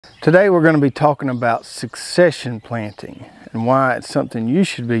Today we're going to be talking about succession planting and why it's something you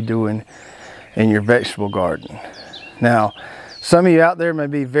should be doing in your vegetable garden. Now, some of you out there may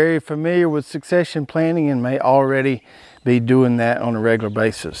be very familiar with succession planting and may already be doing that on a regular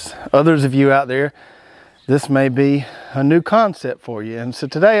basis. Others of you out there, this may be a new concept for you. And so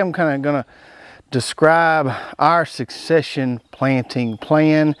today I'm kind of going to describe our succession planting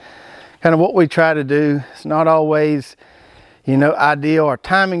plan, kind of what we try to do. It's not always, ideal. Our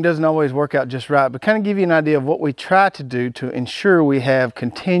timing doesn't always work out just right, but kind of give you an idea of what we try to do to ensure we have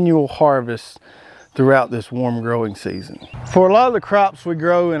continual harvests throughout this warm growing season. For a lot of the crops we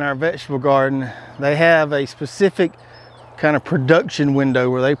grow in our vegetable garden, they have a specific kind of production window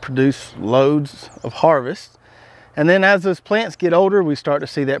where they produce loads of harvest. And then as those plants get older, we start to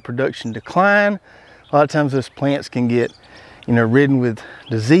see that production decline. A lot of times those plants can get, ridden with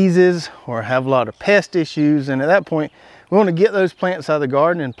diseases or have a lot of pest issues. And at that point, we want to get those plants out of the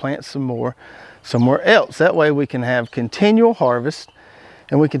garden and plant some more somewhere else. That way we can have continual harvest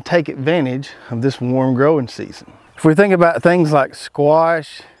and we can take advantage of this warm growing season. If we think about things like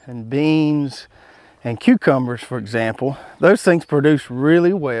squash and beans and cucumbers, for example, those things produce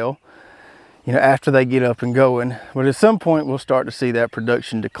really well, after they get up and going. But at some point we'll start to see that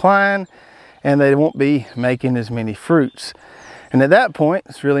production decline and they won't be making as many fruits. And at that point,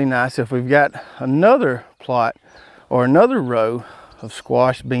 it's really nice if we've got another plot or another row of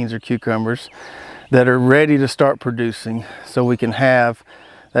squash, beans, or cucumbers that are ready to start producing so we can have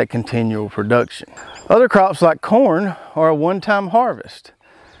that continual production. Other crops like corn are a one-time harvest.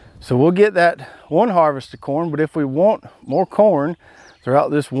 So we'll get that one harvest of corn, but if we want more corn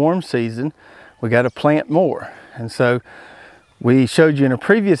throughout this warm season, we got to plant more. And so we showed you in a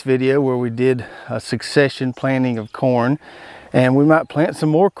previous video where we did a succession planting of corn, and we might plant some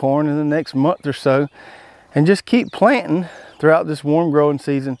more corn in the next month or so and just keep planting throughout this warm growing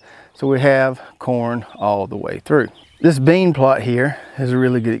season so we have corn all the way through. This bean plot here is a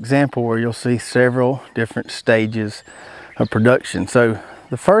really good example where you'll see several different stages of production. So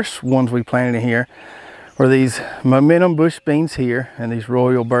the first ones we planted in here were these momentum bush beans here and these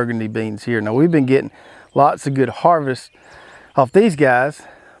royal burgundy beans here. Now we've been getting lots of good harvest off these guys,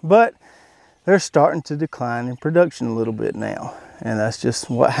 but they're starting to decline in production a little bit now. And that's just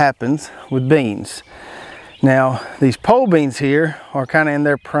what happens with beans. Now, these pole beans here are kind of in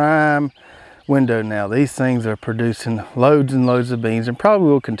their prime window now. These things are producing loads and loads of beans and probably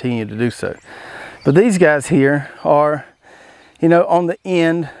will continue to do so. But these guys here are, on the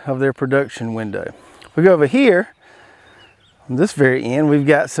end of their production window. If we go over here, on this very end, we've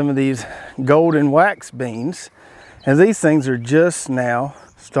got some of these golden wax beans. And these things are just now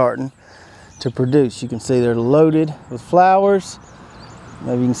starting to produce. You can see they're loaded with flowers.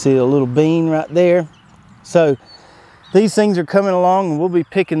 Maybe you can see a little bean right there. So these things are coming along and we'll be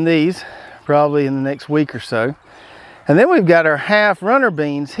picking these probably in the next week or so. And then we've got our half runner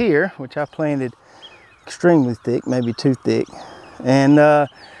beans here, which I planted extremely thick, maybe too thick. And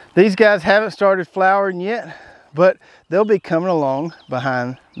these guys haven't started flowering yet, but they'll be coming along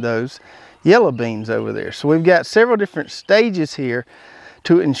behind those yellow beans over there. So we've got several different stages here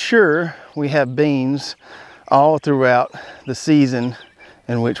to ensure we have beans all throughout the season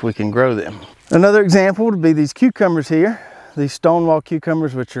in which we can grow them. Another example would be these cucumbers here, these stonewall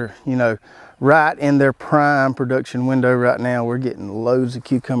cucumbers, which are, right in their prime production window right now. We're getting loads of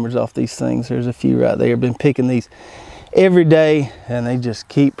cucumbers off these things. There's a few right there. I've been picking these every day and they just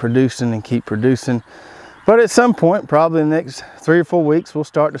keep producing and keep producing. But at some point, probably in the next 3 or 4 weeks, we'll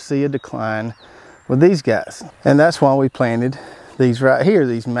start to see a decline with these guys. And that's why we planted these right here,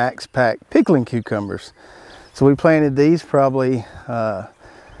 these Max Pack pickling cucumbers. So we planted these probably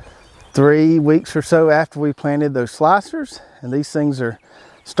 3 weeks or so after we planted those slicers, and these things are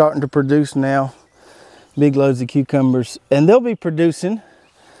starting to produce now big loads of cucumbers, and they'll be producing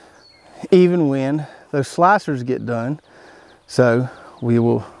even when those slicers get done. So we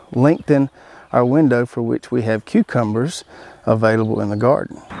will lengthen our window for which we have cucumbers available in the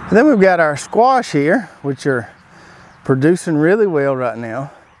garden. And then we've got our squash here, which are producing really well right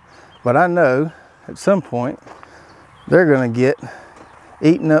now, but I know at some point they're going to get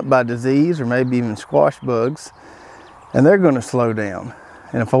eaten up by disease or maybe even squash bugs, and they're going to slow down.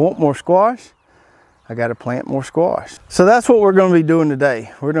 And if I want more squash, I got to plant more squash. So that's what we're going to be doing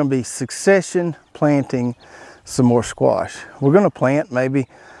today. We're going to be succession planting some more squash. We're going to plant maybe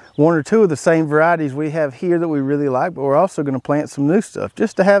 1 or 2 of the same varieties we have here that we really like, but we're also going to plant some new stuff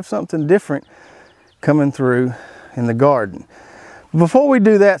just to have something different coming through in the garden. Before we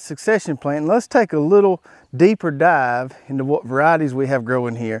do that succession planting, let's take a little deeper dive into what varieties we have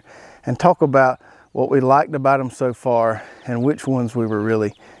growing here and talk about what we liked about them so far, and which ones we were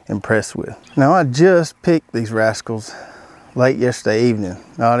really impressed with. Now, I just picked these rascals late yesterday evening,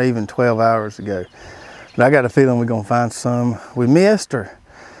 not even 12 hours ago. But I got a feeling we're gonna find some we missed, or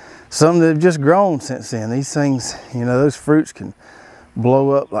some that have just grown since then. These things, you know, those fruits can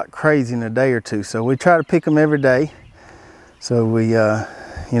blow up like crazy in a day or two. So we try to pick them every day. So we,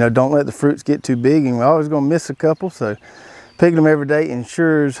 you know, don't let the fruits get too big, and we're always gonna miss a couple. So picking them every day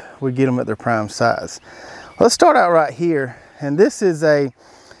ensures we get them at their prime size. Let's start out right here. And this is a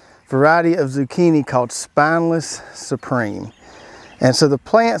variety of zucchini called Spineless Supreme. And so the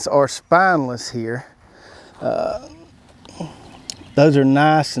plants are spineless here. Those are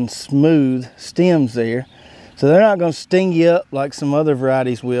nice and smooth stems there. So they're not gonna sting you up like some other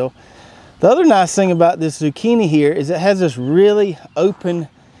varieties will. The other nice thing about this zucchini here is it has this really open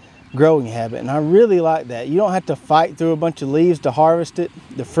growing habit, and I really like that. You don't have to fight through a bunch of leaves to harvest it.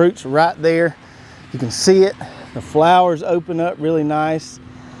 The fruit's right there. You can see it. The flowers open up really nice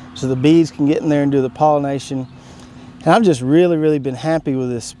so the bees can get in there and do the pollination. And I've just really been happy with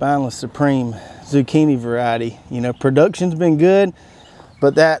this Spineless Supreme zucchini variety. You know, production's been good,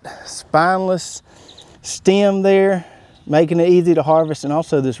 but that spineless stem there, making it easy to harvest, and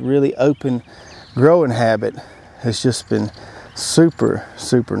also this really open growing habit has just been super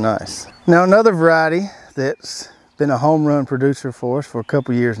nice. Now, another variety that's been a home run producer for us for a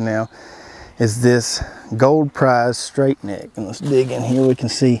couple years now is this Gold Prize Straight Neck. And let's dig in here. We can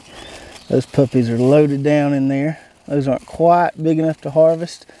see those puppies are loaded down in there. Those aren't quite big enough to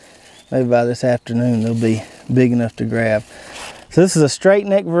harvest. Maybe by this afternoon they'll be big enough to grab. So this is a straight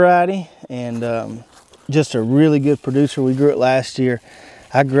neck variety, and just a really good producer. We grew it last year.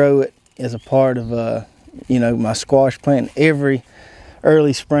 I grow it as a part of you know, my squash plant every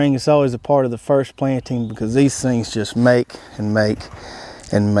early spring. It's always a part of the first planting because these things just make and make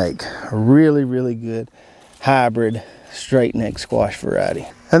and make a really good hybrid straight neck squash variety.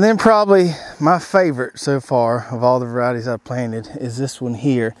 And then probably my favorite so far of all the varieties I've planted is this one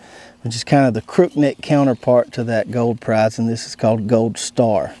here, which is kind of the crook neck counterpart to that Gold Prize, and this is called Gold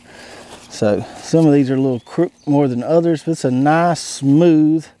Star. So some of these are a little crook more than others, but it's a nice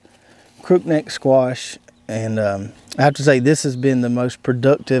smooth crook neck squash. And I have to say, this has been the most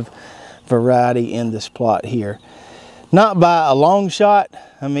productive variety in this plot here. Not by a long shot.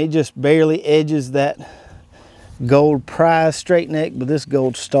 I mean, it just barely edges that Gold Prize straight neck, but this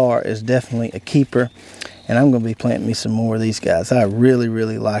Gold Star is definitely a keeper. And I'm going to be planting me some more of these guys. I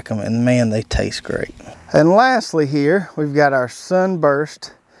really like them, and man, they taste great. And lastly here, we've got our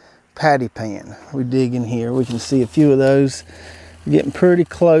Sunburst Patty Pan. We dig in here, we can see a few of those. We're getting pretty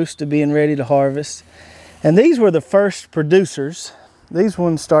close to being ready to harvest. And these were the first producers. These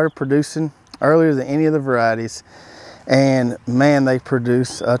ones started producing earlier than any of the varieties. And man, they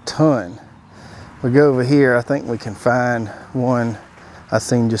produce a ton. We go over here, I think we can find one I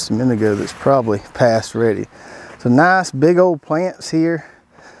seen just a minute ago that's probably past ready. So nice big old plants here.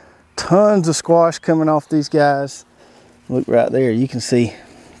 Tons of squash coming off these guys. Look right there, you can see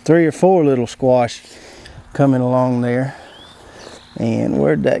 3 or 4 little squash coming along there. And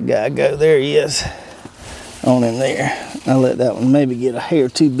where'd that guy go? There he is, on in there. I'll let that one maybe get a hair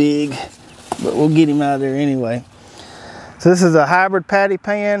too big, but we'll get him out of there anyway. So this is a hybrid patty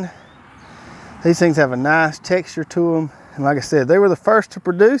pan. These things have a nice texture to them. And like I said, they were the first to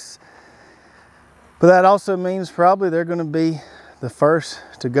produce, but that also means probably they're gonna be the first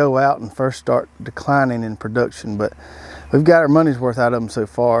to go out and first start declining in production. But we've got our money's worth out of them so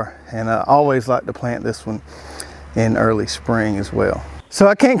far, and I always like to plant this one in early spring as well. So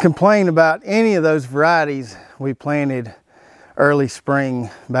I can't complain about any of those varieties we planted early spring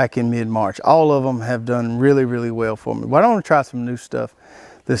back in mid-March. All of them have done really well for me. But I want to try some new stuff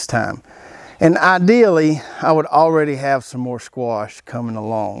this time. And ideally, I would already have some more squash coming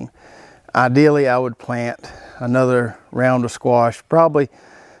along. Ideally, I would plant another round of squash probably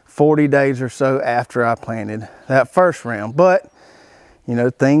 40 days or so after I planted that first round. But, you know,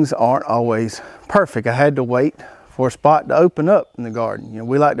 things aren't always perfect. I had to wait for a spot to open up in the garden. You know,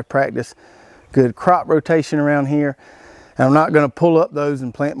 we like to practice good crop rotation around here. And I'm not going to pull up those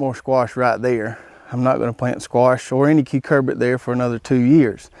and plant more squash right there. I'm not going to plant squash or any cucurbit there for another 2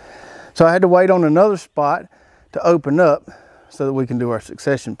 years. So I had to wait on another spot to open up so that we can do our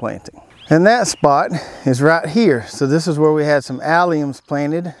succession planting. And that spot is right here. So this is where we had some alliums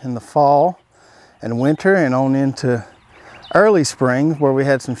planted in the fall and winter and on into early spring, where we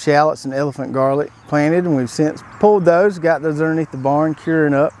had some shallots and elephant garlic planted, and we've since pulled those, got those underneath the barn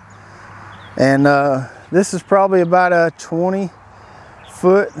curing up. And this is probably about a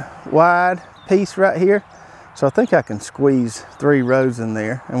 20-foot wide piece right here. So I think I can squeeze 3 rows in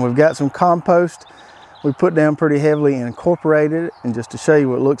there. And we've got some compost we put down pretty heavily and incorporated it. And just to show you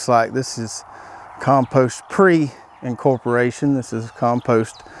what it looks like, this is compost pre-incorporation. This is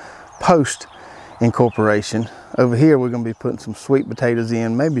compost post-incorporation. Over here we're going to be putting some sweet potatoes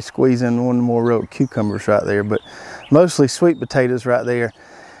in, maybe squeezing one more row of cucumbers right there, but mostly sweet potatoes right there.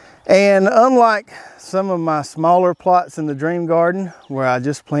 And unlike some of my smaller plots in the Dream Garden where I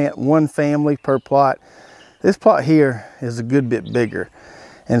just plant one family per plot, this plot here is a good bit bigger.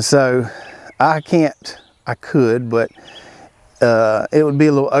 And so I could, but it would be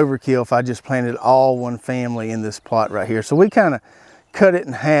a little overkill if I just planted all one family in this plot right here. So we kind of cut it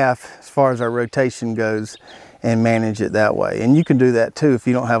in half as far as our rotation goes and manage it that way. And you can do that too if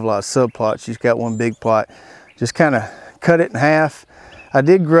you don't have a lot of subplots. You've got one big plot, just kind of cut it in half. I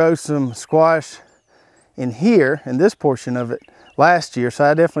did grow some squash in here, in this portion of it, last year, so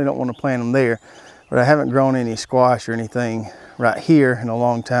I definitely don't want to plant them there. But I haven't grown any squash or anything right here in a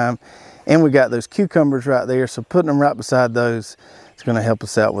long time. And we got those cucumbers right there, so putting them right beside those is going to help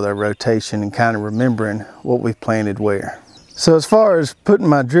us out with our rotation and kind of remembering what we've planted where. So as far as putting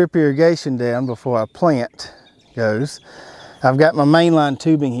my drip irrigation down before I plant goes, I've got my mainline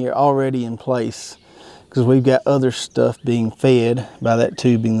tubing here already in place, because we've got other stuff being fed by that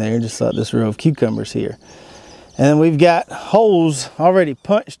tubing there, just like this row of cucumbers here. And then we've got holes already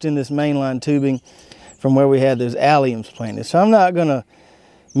punched in this mainline tubing from where we had those alliums planted. So I'm not gonna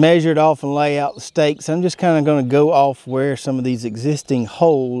measure it off and lay out the stakes. I'm just kind of gonna go off where some of these existing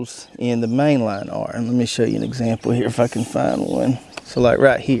holes in the mainline are. And let me show you an example here if I can find one. So like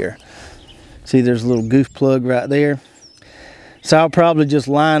right here, see there's a little goof plug right there. So I'll probably just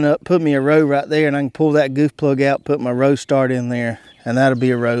line up, put me a row right there, and I can pull that goof plug out, put my row start in there, and that'll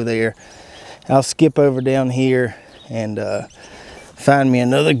be a row there. I'll skip over down here and find me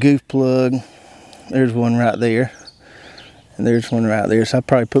another goof plug. There's one right there, and there's one right there. So I'll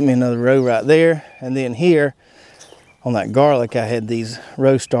probably put me another row right there, and then here on that garlic, I had these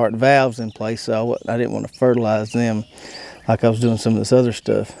row start valves in place, so I didn't want to fertilize them like I was doing some of this other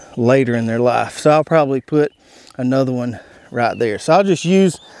stuff later in their life. So I'll probably put another one right there. So I'll just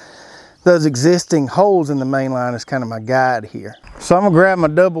use those existing holes in the main line as kind of my guide here. So I'm gonna grab my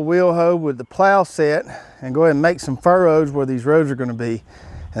double wheel hoe with the plow set and go ahead and make some furrows where these rows are gonna be.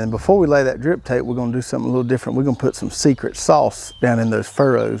 And then before we lay that drip tape, we're gonna do something a little different. We're gonna put some secret sauce down in those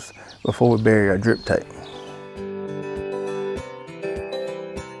furrows before we bury our drip tape.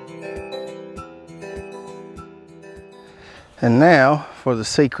 And now for the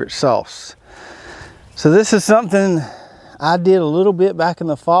secret sauce. So this is something I did a little bit back in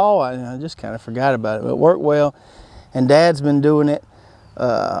the fall. I just kind of forgot about it, but it worked well. And Dad's been doing it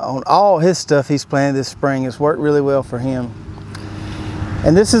on all his stuff he's planted this spring. It's worked really well for him.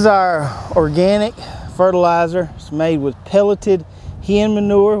 And this is our organic fertilizer. It's made with pelleted hen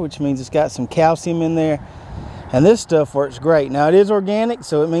manure, which means it's got some calcium in there. And this stuff works great. Now it is organic,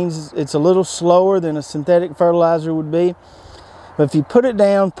 so it means it's a little slower than a synthetic fertilizer would be. But if you put it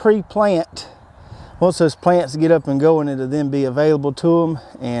down pre-plant, once those plants get up and going, it'll then be available to them,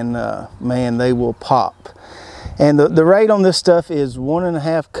 and man, they will pop. And the rate on this stuff is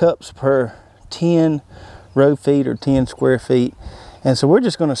 1.5 cups per 10 row feet or 10 square feet. And so we're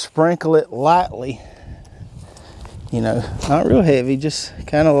just gonna sprinkle it lightly, you know, not real heavy, just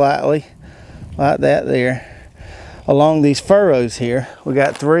kind of lightly, like that there, along these furrows here. We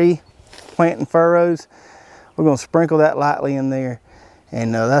got 3 planting furrows. We're gonna sprinkle that lightly in there.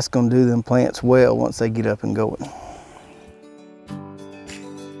 And that's going to do them plants well once they get up and going.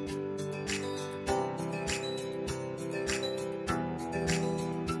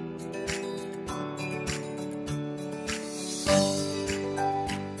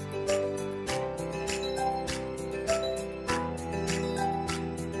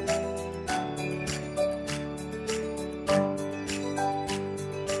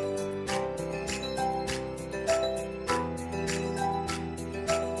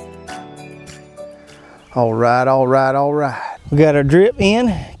 All right, all right, all right. We got our drip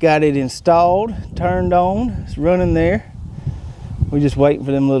in, got it installed, turned on, it's running there. We're just waiting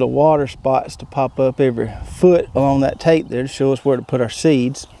for them little water spots to pop up every foot along that tape there to show us where to put our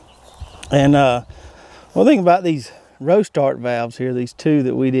seeds. And one thing about these row start valves here, these 2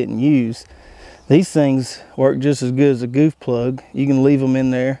 that we didn't use, these things work just as good as a goof plug. You can leave them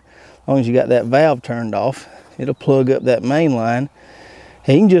in there as long as you got that valve turned off. It'll plug up that main line.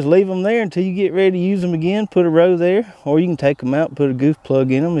 You can just leave them there until you get ready to use them again, put a row there, or you can take them out and put a goof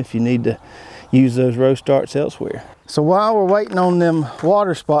plug in them if you need to use those row starts elsewhere. So while we're waiting on them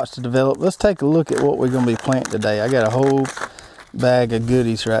water spots to develop, let's take a look at what we're going to be planting today. I got a whole bag of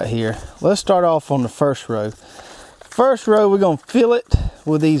goodies right here. Let's start off on the first row. First row, we're gonna fill it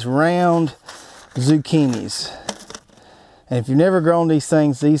with these round zucchinis. And if you've never grown these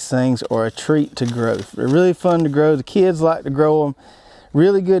things are a treat to grow. They're really fun to grow. The kids like to grow them.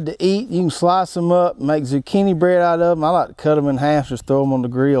 Really good to eat. You can slice them up, make zucchini bread out of them. I like to cut them in half, just throw them on the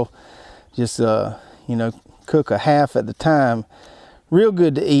grill. Just, you know, cook a half at the time. Real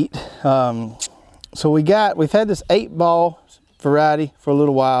good to eat. So we've had this 8-ball variety for a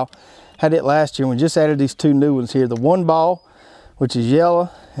little while. Had it last year, and we just added these 2 new ones here. The 1-ball, which is yellow,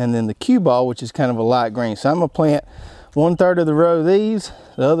 and then the Q-ball, which is kind of a light green. So I'm gonna plant 1/3 of the row these,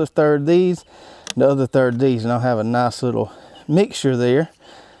 the other third these, the other third these, and I'll have a nice little mixture there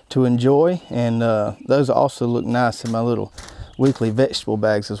to enjoy. And those also look nice in my little weekly vegetable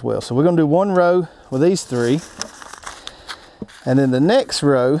bags as well. So we're gonna do 1 row with these 3. And then the next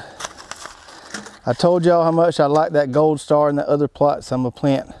row, I told y'all how much I like that gold star in the other plot, so I'm gonna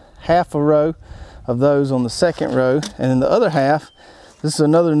plant half a row of those on the second row. And then the other half, this is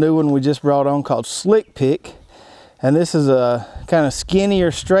another new one we just brought on called Slick Pick. And this is a kind of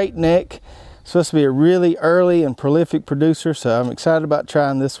skinnier straight neck. It's supposed to be a really early and prolific producer, so I'm excited about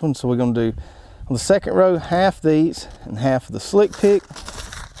trying this one. So we're gonna do on the second row, half these and half of the Slick Pick.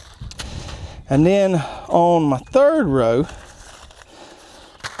 And then on my third row,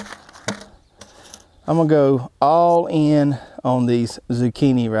 I'm gonna go all in on these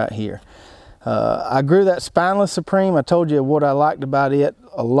zucchini right here. I grew that Spineless Supreme. I told you what I liked about it.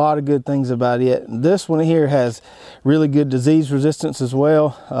 A lot of good things about it. This one here has really good disease resistance as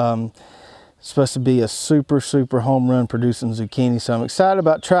well. It's supposed to be a super home run producing zucchini. So I'm excited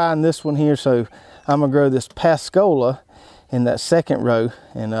about trying this one here. So I'm gonna grow this Pascola in that second row.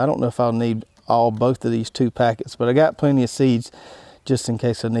 And I don't know if I'll need both of these 2 packets, but I got plenty of seeds just in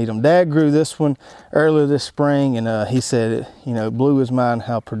case I need them. Dad grew this one earlier this spring, and he said it, you know, blew his mind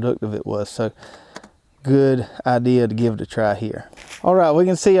how productive it was. So good idea to give it a try here. All right, we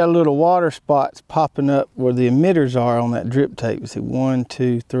can see our little water spots popping up where the emitters are on that drip tape. You see 1,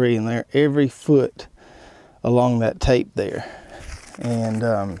 2, 3, and they're every foot along that tape there.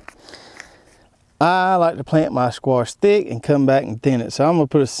 And I like to plant my squash thick and come back and thin it. So I'm gonna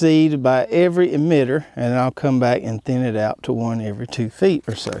put a seed by every emitter, and I'll come back and thin it out to 1 every 2 feet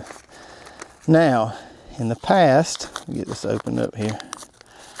or so. Now, in the past, let me get this opened up here.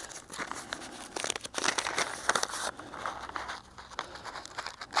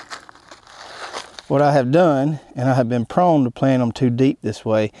 What I have done, and I have been prone to plant them too deep this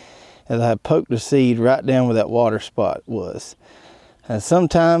way, is I have poked the seed right down where that water spot was. And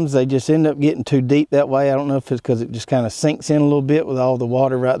sometimes they just end up getting too deep that way. I don't know if it's because it just kind of sinks in a little bit with all the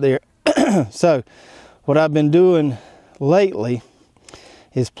water right there. So what I've been doing lately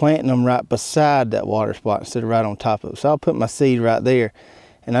is planting them right beside that water spot instead of right on top of it. So I'll put my seed right there,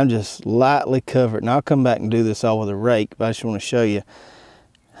 and I'm just lightly covered. And I'll come back and do this all with a rake, but I just want to show you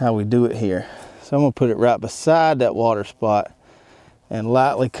how we do it here. So I'm gonna put it right beside that water spot and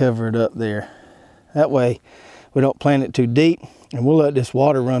lightly cover it up there. That way we don't plant it too deep, and we'll let this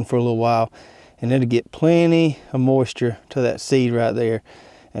water run for a little while, and it'll get plenty of moisture to that seed right there,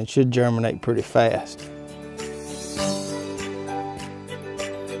 and it should germinate pretty fast.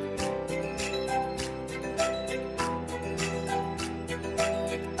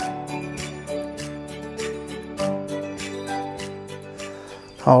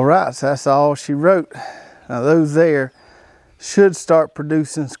 All right, so that's all she wrote. Now those there should start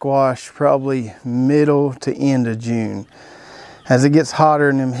producing squash probably middle to end of June. As it gets hotter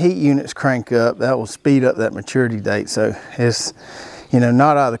and them heat units crank up, that will speed up that maturity date. So it's, you know,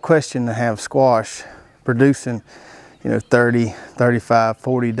 not out of the question to have squash producing, you know, 30, 35,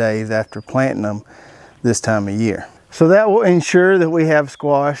 40 days after planting them this time of year. So that will ensure that we have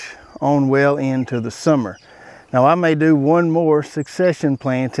squash on well into the summer. Now I may do 1 more succession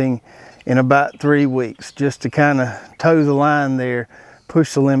planting in about 3 weeks, just to kind of toe the line there,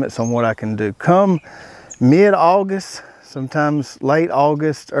 push the limits on what I can do. Come mid-August, sometimes late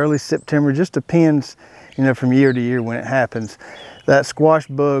August, early September, just depends, you know, from year to year when it happens. That squash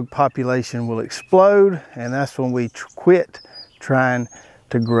bug population will explode, and that's when we quit trying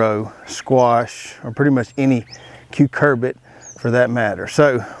to grow squash, or pretty much any cucurbit for that matter.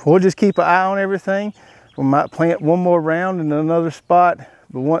 So we'll just keep an eye on everything. We might plant 1 more round in another spot,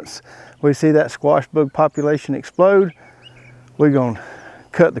 but once we see that squash bug population explode, we're gonna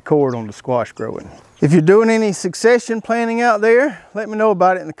cut the cord on the squash growing. If you're doing any succession planting out there, let me know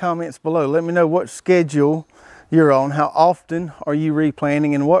about it in the comments below. Let me know what schedule you're on, how often are you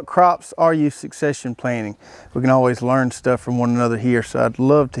replanting, and what crops are you succession planting. We can always learn stuff from one another here, so I'd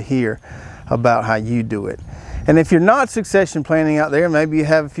love to hear about how you do it. And if you're not succession planting out there, maybe you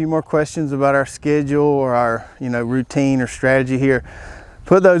have a few more questions about our schedule or our routine or strategy here,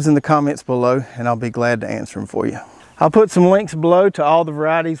 put those in the comments below and I'll be glad to answer them for you. I'll put some links below to all the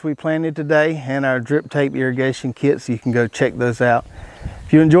varieties we planted today and our drip tape irrigation kits, so you can go check those out.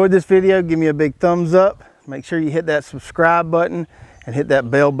 If you enjoyed this video, give me a big thumbs up. Make sure you hit that subscribe button and hit that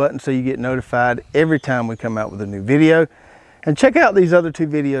bell button so you get notified every time we come out with a new video. And check out these other 2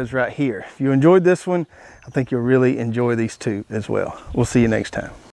 videos right here. If you enjoyed this one, I think you'll really enjoy these 2 as well. We'll see you next time.